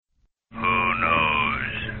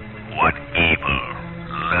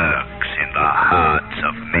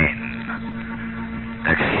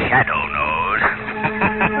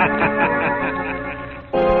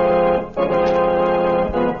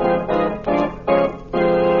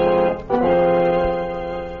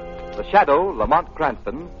Shadow, Lamont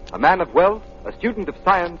Cranston, a man of wealth, a student of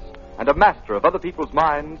science, and a master of other people's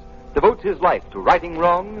minds, devotes his life to righting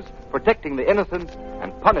wrongs, protecting the innocent,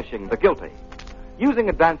 and punishing the guilty. Using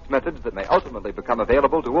advanced methods that may ultimately become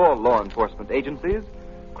available to all law enforcement agencies,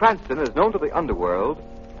 Cranston is known to the underworld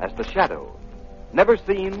as the Shadow. Never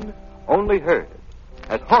seen, only heard.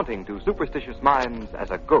 As haunting to superstitious minds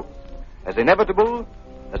as a ghost. As inevitable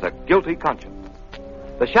as a guilty conscience.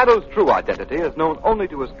 The Shadow's true identity is known only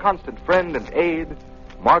to his constant friend and aide,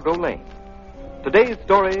 Margot Lane. Today's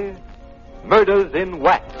story, Murders in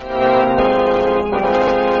Wax.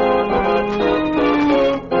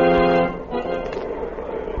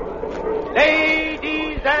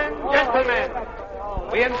 Ladies and gentlemen,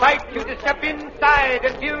 we invite you to step inside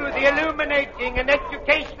and view the illuminating and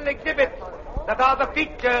educational exhibits that are the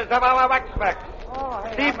features of our waxworks.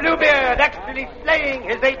 See Bluebeard actually slaying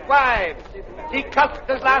his 8 wives. See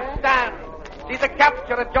Custer's last stand. See the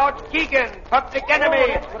capture of George Keegan, public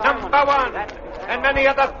enemy #1. And many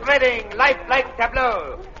other thrilling, lifelike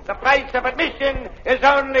tableaux. The price of admission is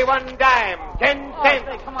only 1 dime, 10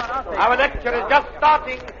 cents. Our lecture is just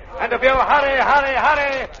starting, and if you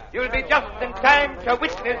hurry, you'll be just in time to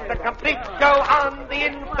witness the complete show on the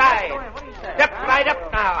inside. Step right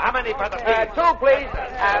up now. How many for the fees? 2, please.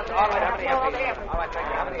 All right, how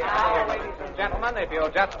many? Ladies and gentlemen, if you'll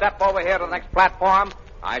just step over here to the next platform,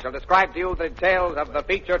 I shall describe to you the details of the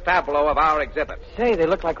feature tableau of our exhibit. Say, they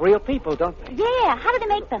look like real people, don't they? Yeah, how do they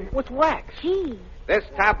make them? With wax. Gee. This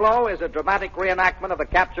tableau is a dramatic reenactment of the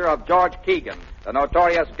capture of George Keegan, the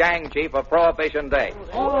notorious gang chief of Prohibition Day.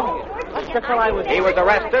 Oh, that's the fellow I was... He was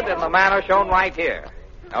arrested in the manner shown right here.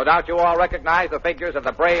 No doubt you all recognize the figures of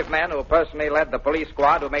the brave men who personally led the police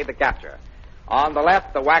squad who made the capture. On the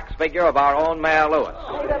left, the wax figure of our own Mayor Lewis.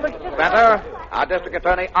 Center, our District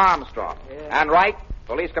Attorney Armstrong. And right,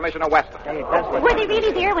 Police Commissioner Weston. Were they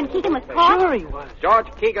really there when Keegan was caught? Sure he was. George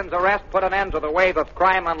Keegan's arrest put an end to the wave of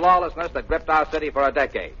crime and lawlessness that gripped our city for a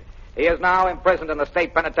decade. He is now imprisoned in the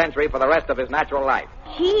state penitentiary for the rest of his natural life.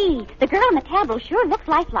 Gee, the girl in the tableau sure looks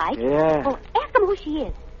lifelike. Yeah. Oh, ask him who she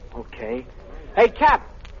is. Okay. Hey, Cap,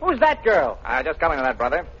 who's that girl? Just coming to that,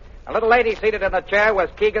 brother. A little lady seated in the chair was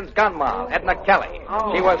Keegan's gun moll, Edna Kelly.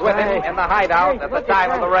 She was with him in the hideout at the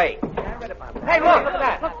time of the raid. Hey, look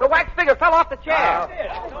at that. The wax figure fell off the chair.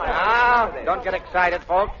 Now, don't get excited,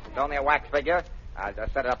 folks. It's only a wax figure. I'll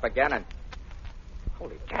just set it up again and...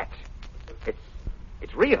 Holy cats.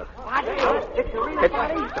 It's real.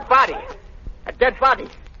 It's a body. A dead body.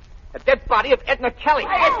 A dead body of Edna Kelly.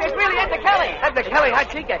 Hey, it's really Edna Kelly. Edna Kelly,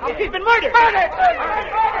 how'd she get here? She's been murdered.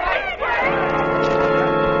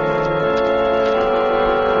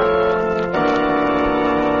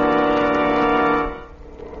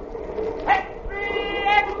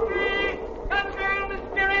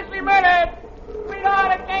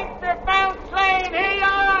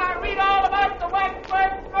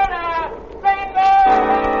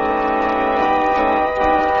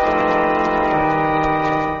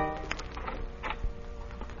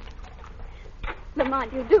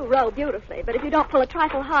 Lamont, you do row beautifully, but if you don't pull a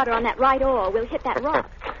trifle harder on that right oar, we'll hit that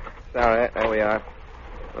rock. Sorry, there we are.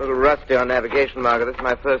 A little rusty on navigation, Margaret. This is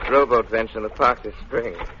my first rowboat venture in the park this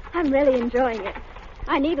spring. I'm really enjoying it.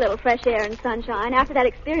 I need a little fresh air and sunshine after that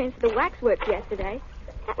experience at the waxworks yesterday.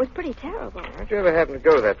 That was pretty terrible. How'd you ever happen to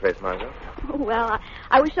go to that place, Margaret? Oh, well,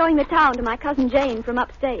 I was showing the town to my cousin Jane from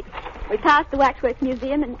upstate. We passed the Waxworks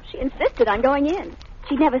Museum, and she insisted on going in.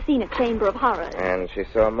 She'd never seen a chamber of horrors. And she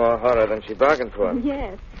saw more horror than she bargained for.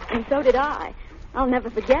 Yes, and so did I. I'll never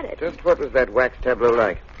forget it. Just what was that wax tableau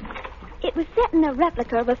like? It was set in a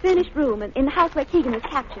replica of a furnished room in the house where Keegan was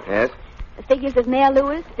captured. Yes? The figures of Mayor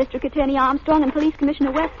Lewis, District Attorney Armstrong, and Police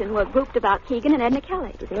Commissioner Weston were grouped about Keegan and Edna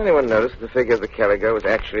Kelly. Didn't anyone notice the figure of the Kelly girl was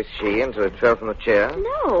actually she until it fell from the chair?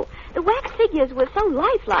 No. The wax figures were so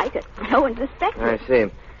lifelike that no one suspected. I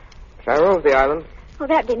see. Shall I roll off the island? Oh,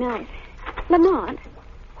 that'd be nice. Lamont,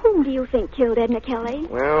 whom do you think killed Edna Kelly?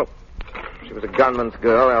 Well, she was a gunman's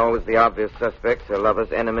girl. Always the obvious suspects, her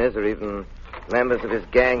lovers, enemies, or even members of his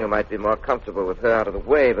gang who might be more comfortable with her out of the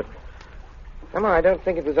way, but somehow I don't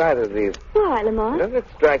think it was either of these. Why, Lamont? Doesn't it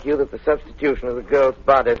strike you that the substitution of the girl's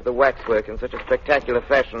body for the waxwork in such a spectacular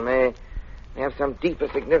fashion may have some deeper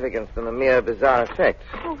significance than a mere bizarre effect?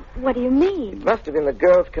 Oh, what do you mean? It must have been the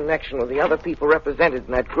girl's connection with the other people represented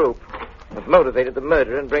in that group that motivated the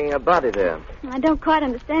murder in bringing her body there. I don't quite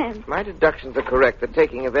understand. My deductions are correct. The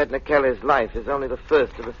taking of Edna Kelly's life is only the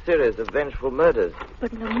first of a series of vengeful murders.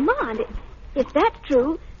 But, Lamont, if that's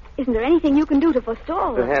true, isn't there anything you can do to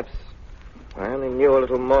forestall her? Perhaps I only knew a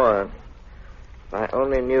little more. If I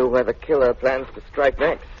only knew where the killer plans to strike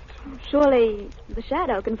next. Surely the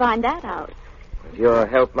Shadow can find that out. With your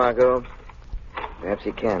help, Margot, perhaps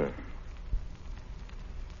he can.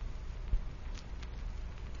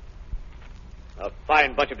 A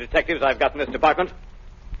fine bunch of detectives I've got in this department.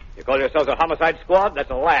 You call yourselves a homicide squad? That's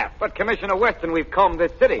a laugh. But, Commissioner Weston, we've combed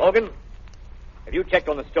this city. Hogan, have you checked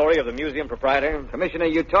on the story of the museum proprietor? Commissioner,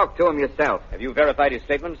 you talked to him yourself. Have you verified his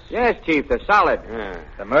statements? Yes, Chief, they're solid.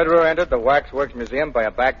 The murderer entered the Waxworks Museum by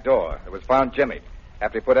a back door. It was found jimmied.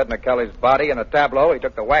 After he put Edna Kelly's body in a tableau, he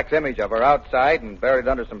took the wax image of her outside and buried it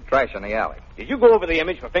under some trash in the alley. Did you go over the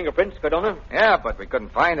image for fingerprints, Cardona? Yeah, but we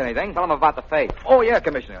couldn't find anything. Tell him about the face. Oh, yeah,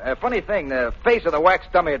 Commissioner. Funny thing, the face of the wax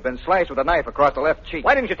dummy had been sliced with a knife across the left cheek.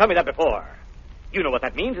 Why didn't you tell me that before? You know what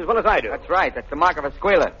that means as well as I do. That's right. That's the mark of a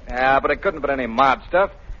squealer. Yeah, but it couldn't have been any mob stuff.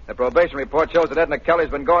 The probation report shows that Edna Kelly's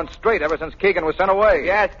been going straight ever since Keegan was sent away. If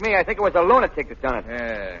you ask me, I think it was a lunatic that done it.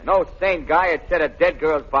 Yeah. No sane guy had set a dead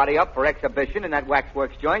girl's body up for exhibition in that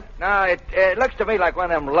waxworks joint. No, it looks to me like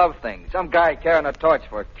one of them love things. Some guy carrying a torch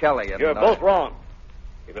for Kelly. And You're both wrong.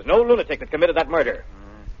 It was no lunatic that committed that murder.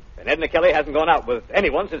 And Edna Kelly hasn't gone out with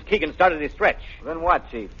anyone since Keegan started his stretch. Then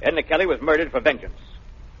what, Chief? Edna Kelly was murdered for vengeance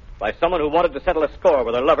by someone who wanted to settle a score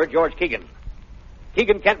with her lover, George Keegan.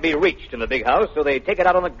 Keegan can't be reached in the big house, so they take it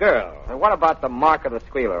out on the girl. And what about the mark of the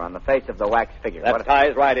squealer on the face of the wax figure? That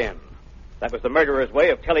ties right in. That was the murderer's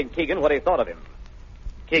way of telling Keegan what he thought of him.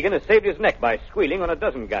 Keegan has saved his neck by squealing on a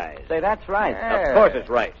dozen guys. Say, that's right. Of course it's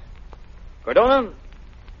right. Cardona,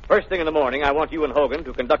 first thing in the morning, I want you and Hogan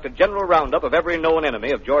to conduct a general roundup of every known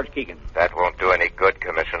enemy of George Keegan. That won't do any good,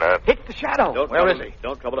 Commissioner. It's the Shadow. Where is he?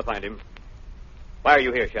 Don't trouble to find him. Why are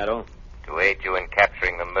you here, Shadow? To aid you in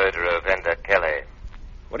capturing the murderer of Edna Kelly.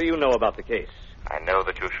 What do you know about the case? I know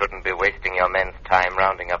that you shouldn't be wasting your men's time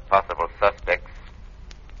rounding up possible suspects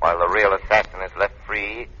while the real assassin is left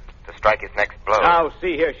free to strike his next blow. Now,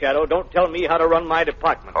 see here, Shadow. Don't tell me how to run my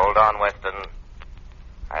department. Hold on, Weston.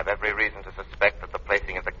 I have every reason to suspect that the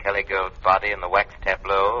placing of the Kelly girl's body in the wax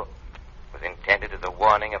tableau was intended as a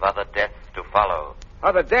warning of other deaths to follow.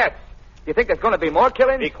 Other deaths? You think there's going to be more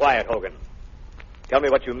killings? Be quiet, Hogan. Tell me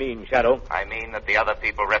what you mean, Shadow. I mean that the other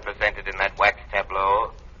people represented in that wax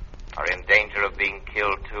tableau are in danger of being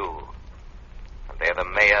killed, too. And they're the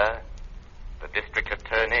mayor, the district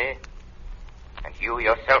attorney, and you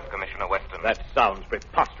yourself, Commissioner Weston. That sounds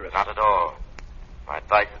preposterous. Not at all. My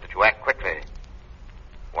advice is that you act quickly.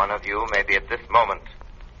 One of you may be at this moment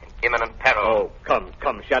in imminent peril. Oh,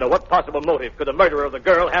 come, Shadow. What possible motive could the murderer of the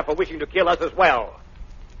girl have for wishing to kill us as well?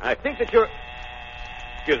 I think that you're...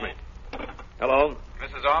 Excuse me. Hello?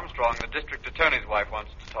 Mrs. Armstrong, the district attorney's wife,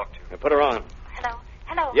 wants to talk to you. Put her on.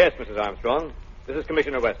 Hello. Yes, Mrs. Armstrong. This is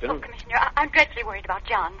Commissioner Weston. Oh, Commissioner, I'm dreadfully worried about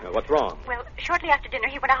John. What's wrong? Well, shortly after dinner,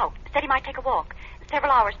 he went out. Said he might take a walk.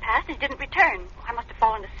 Several hours passed, and he didn't return. Oh, I must have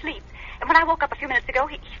fallen asleep. And when I woke up a few minutes ago,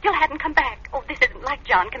 he still hadn't come back. Oh, this isn't like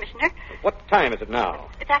John, Commissioner. What time is it now?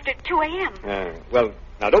 It's after 2 a.m. Well,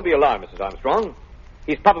 now, don't be alarmed, Mrs. Armstrong.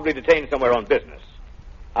 He's probably detained somewhere on business.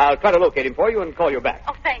 I'll try to locate him for you and call you back.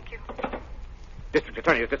 Oh, thank you. District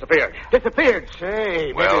attorney has disappeared. Disappeared?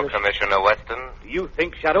 Say, Well, Commissioner Weston? Do you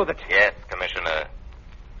think, Shadow, that... Yes, Commissioner.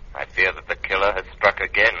 I fear that the killer has struck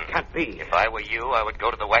again. Can't be. If I were you, I would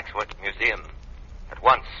go to the Waxworks Museum at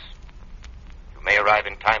once. You may arrive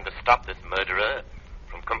in time to stop this murderer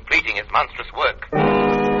from completing his monstrous work.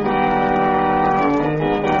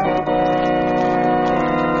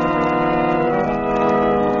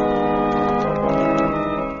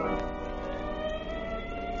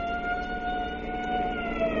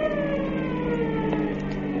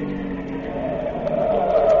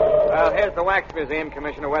 Here's the Wax Museum,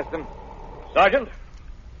 Commissioner Weston. Sergeant,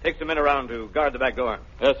 take some men around to guard the back door.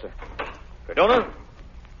 Yes, sir. Cardona,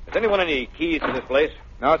 has anyone any keys to this place?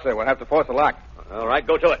 No, sir. We'll have to force the lock. All right,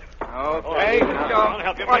 go to it. Okay. I'll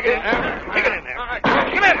help you. Take it in there. Take it in there. All right.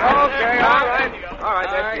 Come in. Okay, all right. All right,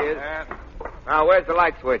 there she is. Now, where's the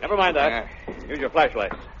light switch? Never mind that. Use your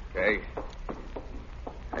flashlights. Okay.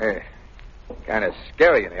 Hey, kind of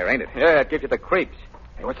scary in here, ain't it? Yeah, it gives you the creeps.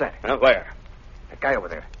 Hey, what's that? Where? That guy over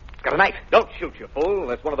there. He's got a knife. Don't shoot, you fool.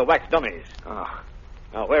 That's one of the wax dummies. Oh.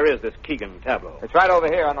 Now, where is this Keegan tableau? It's right over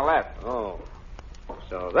here on the left. Oh.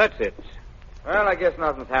 So that's it. Well, I guess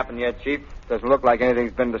nothing's happened yet, Chief. Doesn't look like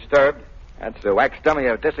anything's been disturbed. That's the wax dummy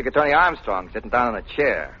of District Attorney Armstrong sitting down in a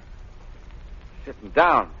chair. Sitting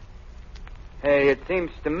down. Hey, it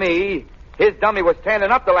seems to me his dummy was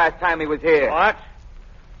standing up the last time he was here. What?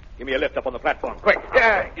 Give me a lift up on the platform, quick.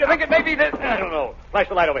 You think it may be this? I don't know. Flash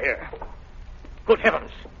the light over here. Good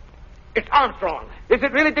heavens. It's Armstrong. Is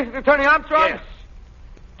it really District Attorney Armstrong? Yes.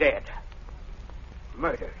 Dead.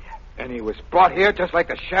 Murdered. And he was brought here just like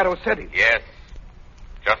the Shadow said he. Yes.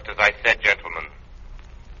 Just as I said, gentlemen.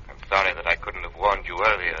 I'm sorry sorry that I couldn't have warned you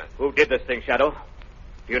earlier. Who did this thing, Shadow?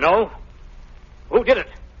 Do you know? Who did it?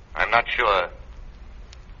 I'm not sure.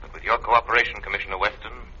 But with your cooperation, Commissioner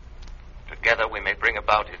Weston, together we may bring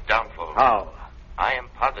about his downfall. How? I am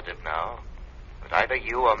positive now that either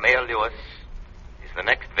you or Mayor Lewis is the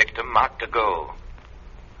next victim marked to go.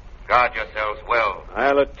 Guard yourselves well.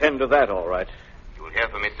 I'll attend to that, all right. You will hear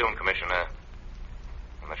from me soon, Commissioner.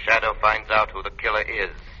 When the Shadow finds out who the killer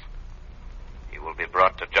is, he will be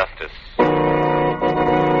brought to justice.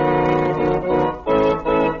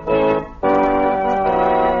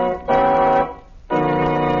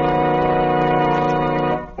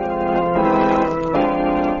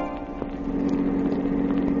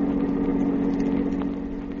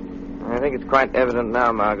 I think it's quite evident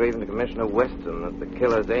now, Margot, even to Commissioner Weston, that the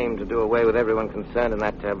killers aim to do away with everyone concerned in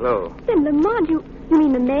that tableau. Then, Lamont, you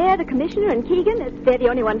mean the mayor, the commissioner, and Keegan? They're the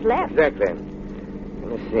only ones left. Exactly.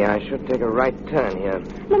 Let me see, I should take a right turn here.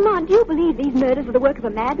 Lamont, do you believe these murders were the work of a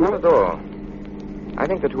madman? Not at all. I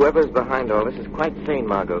think that whoever's behind all this is quite sane,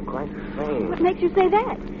 Margot, quite sane. What makes you say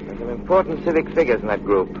that? There's some important civic figures in that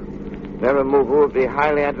group. Their removal would be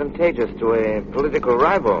highly advantageous to a political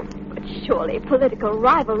rival. But surely political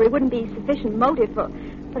rivalry wouldn't be sufficient motive for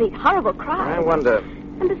these horrible crimes. I wonder.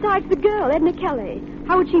 And besides the girl, Edna Kelly,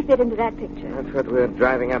 how would she fit into that picture? That's what we're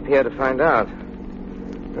driving up here to find out.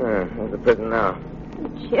 There's the prison now.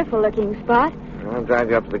 A cheerful-looking spot. I'll drive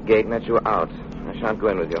you up to the gate and let you out. I shan't go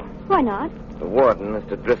in with you. Why not? The warden,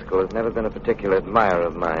 Mr. Driscoll, has never been a particular admirer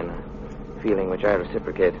of mine, a feeling which I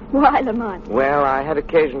reciprocate. Why, Lamont? Well, I had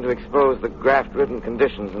occasion to expose the graft-ridden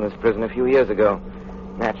conditions in this prison a few years ago.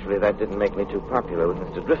 Naturally, that didn't make me too popular with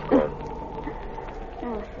Mr. Driscoll.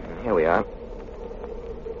 Here we are.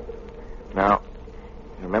 Now,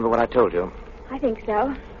 remember what I told you? I think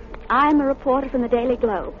so. I'm a reporter from the Daily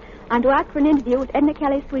Globe. I'm to ask for an interview with Edna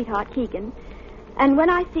Kelly's sweetheart, Keegan. And when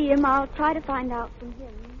I see him, I'll try to find out from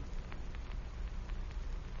him.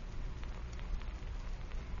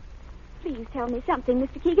 Please tell me something,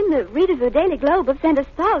 Mr. Keegan. The readers of the Daily Globe have sent us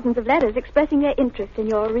thousands of letters expressing their interest in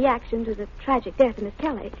your reaction to the tragic death of Miss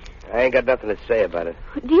Kelly. I ain't got nothing to say about it.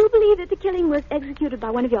 Do you believe that the killing was executed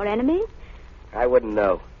by one of your enemies? I wouldn't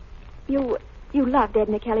know. You loved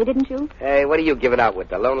Edna Kelly, didn't you? Hey, what are you giving out with,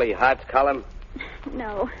 the Lonely Hearts column?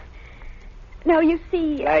 No. No, you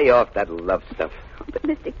see... Lay off that love stuff. Oh, but,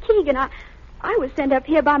 Mr. Keegan, I was sent up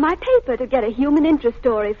here by my paper to get a human interest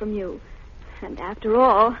story from you. And after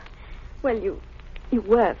all, well, you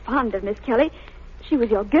were fond of Miss Kelly. She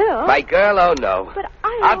was your girl. My girl? Oh, no. But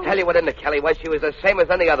I'll tell you what Edna Kelly was. She was the same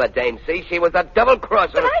as any other dame, see? She was a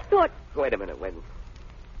double-crosser. But I thought... Wait a minute, wait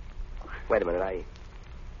a minute,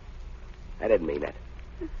 I didn't mean that.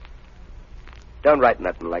 Don't write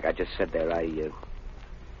nothing like I just said there. I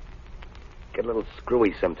get a little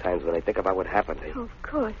screwy sometimes when I think about what happened. Oh, of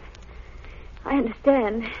course. I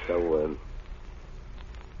understand. So,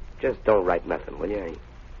 just don't write nothing, will you?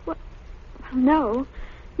 What? No,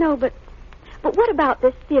 but what about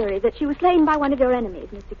this theory that she was slain by one of your enemies,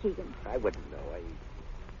 Mr. Keegan? I wouldn't know.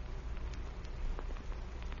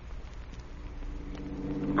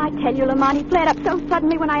 I tell you, Lamont, he flared up so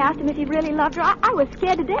suddenly when I asked him if he really loved her. I was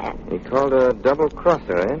scared to death. He called her a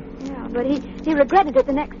double-crosser, eh? Yeah, but he regretted it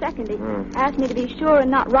the next second. He asked me to be sure and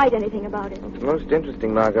not write anything about it. It's most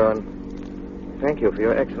interesting, Margot, and thank you for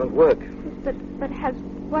your excellent work. But has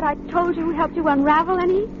what I told you helped you unravel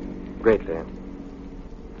any? Greatly.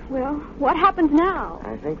 Well, what happens now?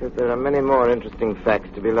 I think that there are many more interesting facts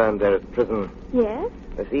to be learned there at prison. Yes?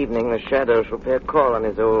 This evening, the Shadow shall pay a call on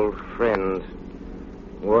his old friend,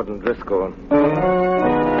 Warden Driscoll.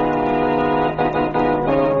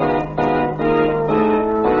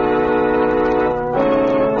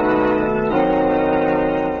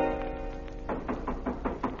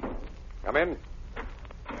 Come in.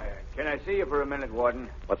 Can I see you for a minute, Warden?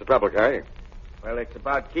 What's the trouble, Carey? Well, it's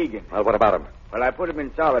about Keegan. Well, what about him? Well, I put him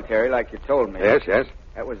in solitary like you told me. Yes, yes.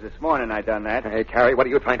 That was this morning I done that. Hey, Carey, what are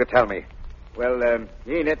you trying to tell me? Well,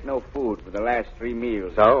 he ain't ate no food for the last 3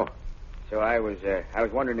 meals. So? So I was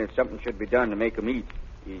wondering if something should be done to make him eat.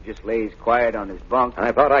 He just lays quiet on his bunk.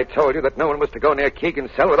 I thought I told you that no one was to go near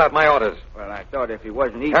Keegan's cell without my orders. Well, I thought if he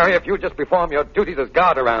wasn't eating... Harry, if you just perform your duties as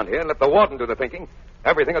guard around here and let the warden do the thinking,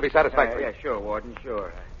 everything will be satisfactory. Yeah, sure, Warden,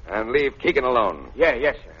 sure. And leave Keegan alone.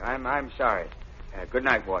 Yes, sir. I'm sorry. Good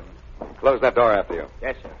night, Warden. Close that door after you.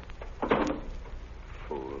 Yes, sir.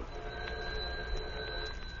 Fool.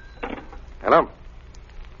 Hello?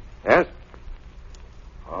 Yes?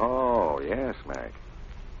 Oh, yes, Mac.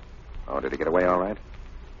 Oh, did he get away all right?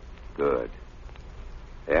 Good.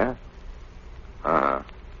 Yeah? Uh-huh.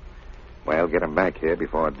 Well, get him back here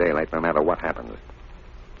before daylight, no matter what happens.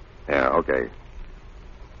 Yeah, okay.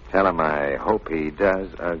 Tell him I hope he does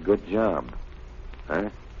a good job. Huh?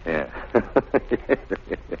 Yeah.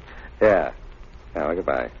 Yeah. Well,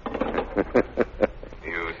 goodbye.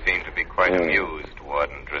 You seem to be quite amused,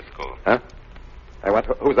 Warden Driscoll. Huh? Hey, what?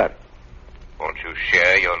 Who's that? Won't you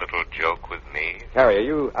share your little joke with me? Carrie, are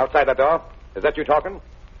you outside that door? Is that you talking?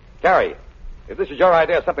 Carrie, if this is your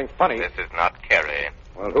idea of something funny... This is not Carrie.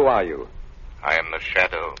 Well, who are you? I am the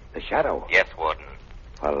Shadow. The Shadow? Yes, Warden.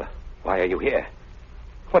 Well, why are you here?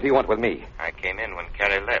 What do you want with me? I came in when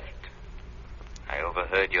Carrie left. I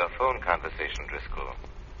overheard your phone conversation, Driscoll.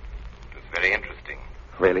 It was very interesting.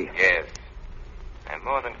 Really? Yes. I'm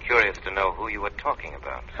more than curious to know who you were talking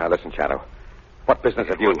about. Now, listen, Shadow. What business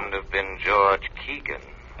have It you... wouldn't have been George Keegan.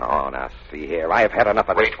 Oh, now, see here. I have had enough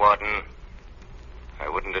of this. Wait, Warden. I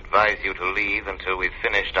wouldn't advise you to leave until we've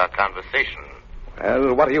finished our conversation.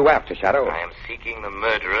 Well, what are you after, Shadow? I am seeking the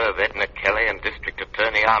murderer of Edna Kelly and District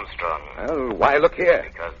Attorney Armstrong. Well, why look here?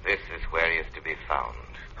 Because this is where he is to be found.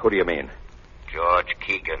 Who do you mean? George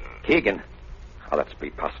Keegan. Keegan? Oh, that's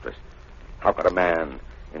preposterous. How could a man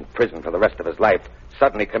in prison for the rest of his life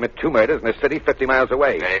suddenly commit 2 murders in a city 50 miles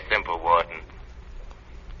away? Very simple, Warden.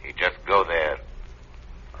 He'd just go there.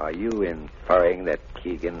 Are you inferring that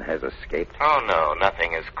Keegan has escaped? Oh, no,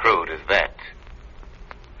 nothing as crude as that.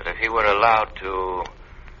 But if he were allowed to,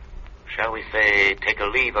 shall we say, take a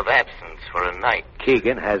leave of absence for a night.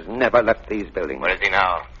 Keegan has never left these buildings. Where is he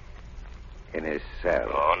now? In his cell.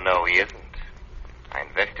 Oh, no, he isn't. I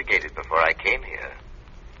investigated before I came here.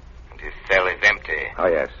 And his cell is empty. Oh,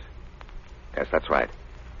 yes. Yes, that's right.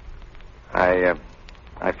 I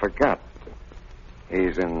forgot.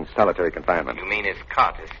 He's in solitary confinement. You mean his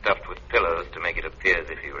cot is stuffed with pillows to make it appear as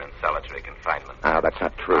if he were in solitary confinement? Ah, that's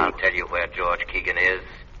not true. I'll tell you where George Keegan is.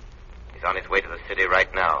 He's on his way to the city right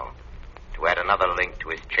now to add another link to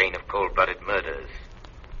his chain of cold-blooded murders.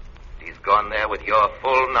 He's gone there with your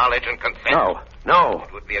full knowledge and consent. No.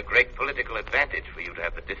 It would be a great political advantage for you to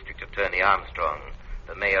have the District Attorney Armstrong,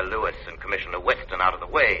 the Mayor Lewis, and Commissioner Weston out of the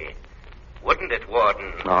way. Wouldn't it,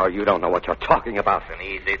 Warden? Oh, you don't know what you're talking about. It's an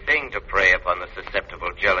easy thing to prey upon the susceptible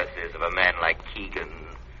jealousies of a man like Keegan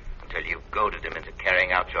until you've goaded him into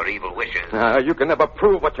carrying out your evil wishes. You can never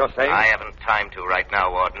prove what you're saying. I haven't time to right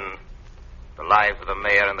now, Warden. The lives of the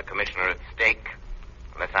mayor and the commissioner are at stake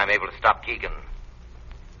unless I'm able to stop Keegan.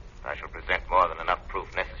 I shall present more than enough proof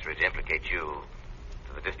necessary to implicate you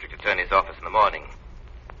to the district attorney's office in the morning.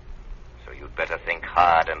 So you'd better think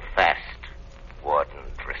hard and fast,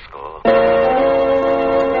 Warden Driscoll.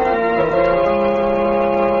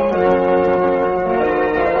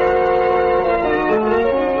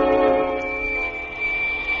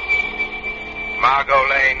 Margot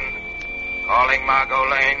Lane. Calling Margot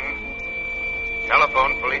Lane.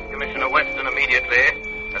 Telephone Police Commissioner Weston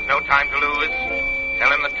immediately. There's no time to lose.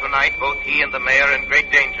 Tell him that tonight both he and the mayor are in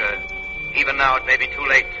great danger. Even now it may be too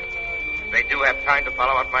late. If they do have time to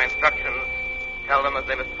follow out my instructions, tell them that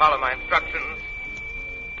they must follow my instructions.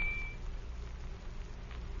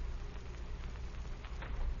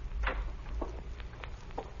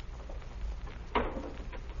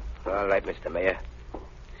 All right, Mr. Mayor.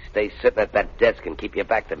 Stay sitting at that desk and keep your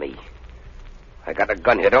back to me. I got a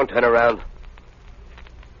gun here. Don't turn around.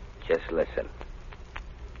 Just listen.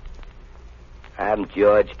 I'm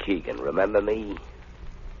George Keegan. Remember me?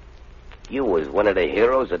 You was one of the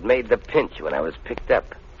heroes that made the pinch when I was picked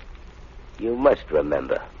up. You must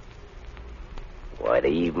remember. Why,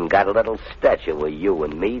 they even got a little statue of you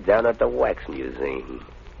and me down at the Wax Museum.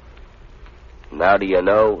 Now do you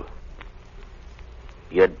know?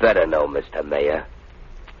 You'd better know, Mr. Mayor,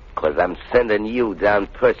 'cause I'm sending you down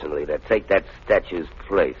personally to take that statue's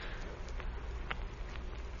place.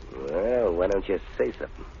 Well, why don't you say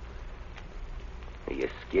something? Are you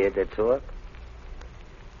scared to talk?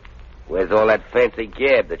 Where's all that fancy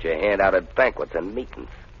gab that you hand out at banquets and meetings?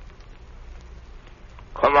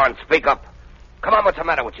 Come on, speak up. Come on, what's the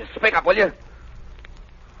matter with you? Speak up, will you?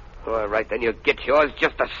 All right, then you get yours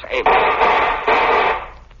just the same.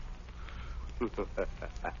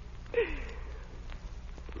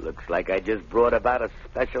 Looks like I just brought about a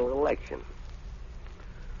special election.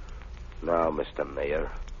 Now, Mr.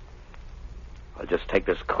 Mayor, I'll just take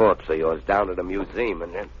this corpse of yours down to the museum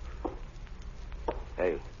and then...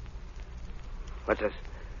 Hey, what's this?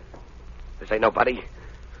 This ain't nobody.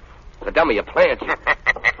 It's a dummy, a plant.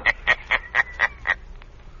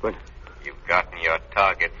 What? You've gotten your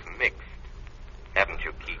targets mixed, haven't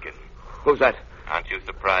you, Keegan? Who's that? Aren't you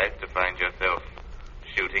surprised to find yourself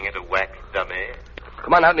shooting at a wax dummy?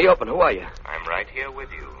 Come on out in the open. Who are you? I'm right here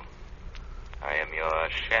with you. I am your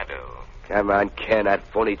shadow. Come on, can that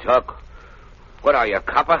phony talk? What are you, a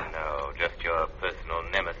copper? No, just your personal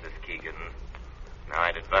nemesis, Keegan. Now,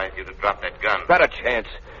 I'd advise you to drop that gun. Not a chance.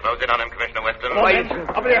 Close in on him, Commissioner Weston. Wait.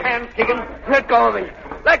 Up with your hands, Keegan. Let go of me.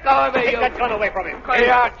 Let go of me, Take you. that gun away from him. Here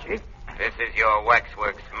you are, Chief. This is your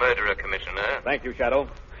waxworks murderer, Commissioner. Thank you, Shadow.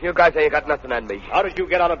 You guys ain't got nothing on me. How did you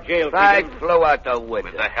get out of jail, I Keegan? flew out the window.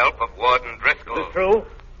 With the help of Warden Driscoll. Is this true?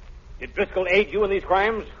 Did Driscoll aid you in these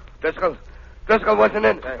crimes? Driscoll wasn't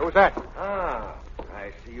in. Who's that? Ah,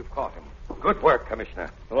 I see you've caught him. Good work, Commissioner.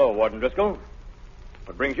 Hello, Warden Driscoll.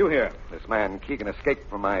 What brings you here? This man, Keegan, escaped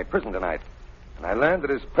from my prison tonight. And I learned that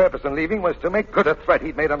his purpose in leaving was to make good a threat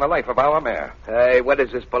he'd made on the life of our mayor. Hey, what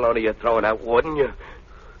is this baloney you're throwing out, Warden?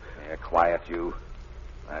 Quiet, you.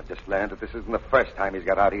 I've just learned that this isn't the first time he's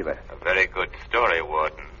got out either. A very good story,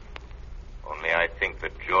 Warden. Only I think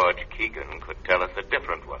that George Keegan could tell us a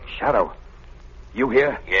different one. Shadow, you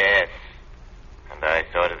here? Yes. And I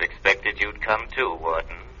sort of expected you'd come too,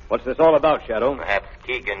 Warden. What's this all about, Shadow? Perhaps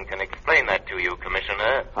Keegan can explain that to you,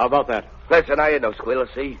 Commissioner. How about that? Listen, I ain't no squealer,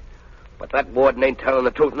 see? But that Warden ain't telling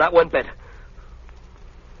the truth, not one bit.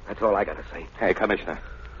 That's all I gotta say. Hey, Commissioner,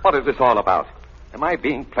 what is this all about? Am I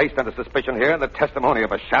being placed under suspicion here in the testimony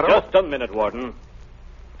of a shadow? Just a minute, Warden.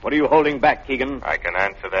 What are you holding back, Keegan? I can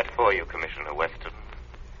answer that for you, Commissioner Weston.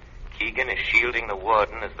 Keegan is shielding the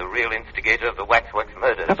Warden as the real instigator of the Waxworks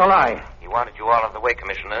murder. That's a lie. He wanted you all out of the way,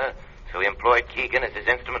 Commissioner, so he employed Keegan as his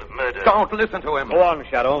instrument of murder. Don't listen to him. Go on,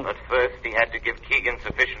 Shadow. But first, he had to give Keegan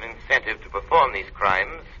sufficient incentive to perform these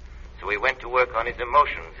crimes, so he went to work on his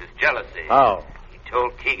emotions, his jealousy. How? He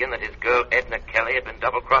told Keegan that his girl Edna Kelly had been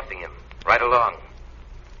double-crossing him, right along.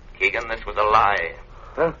 Keegan, this was a lie.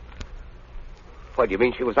 Huh? What, do you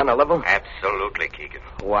mean she was on a level? Absolutely, Keegan.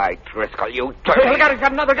 Why, Driscoll, you dirty... Look out, he's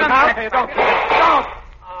got another gun. Don't.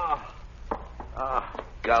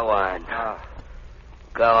 Go on.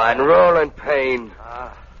 Go on, roll in pain.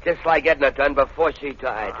 Just like Edna done before she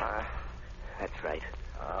died. That's right.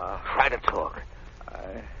 Try to talk.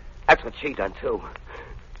 That's what she done, too.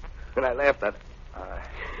 And I laughed at her.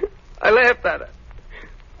 I laughed at her.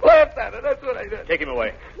 Laughed at her, that's what I did. Take him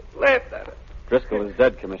away. Laughed at her. Driscoll is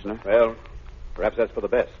dead, Commissioner. Well, perhaps that's for the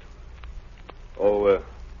best. Oh,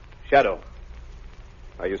 Shadow.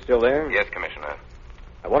 Are you still there? Yes, Commissioner.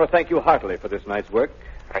 I want to thank you heartily for this night's work.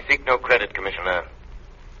 I seek no credit, Commissioner.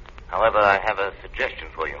 However, I have a suggestion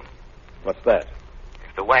for you. What's that?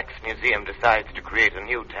 If the Wax Museum decides to create a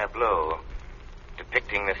new tableau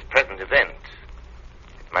depicting this present event,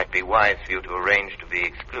 it might be wise for you to arrange to be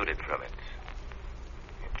excluded from it.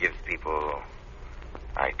 It gives people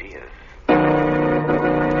ideas.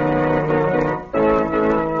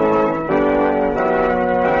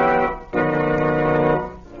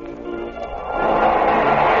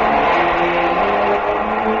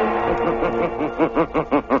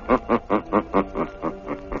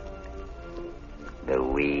 The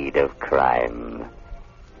weed of crime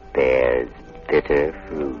bears bitter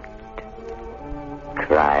fruit.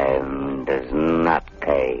 Crime does not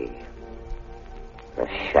pay. The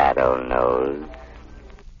shadow knows.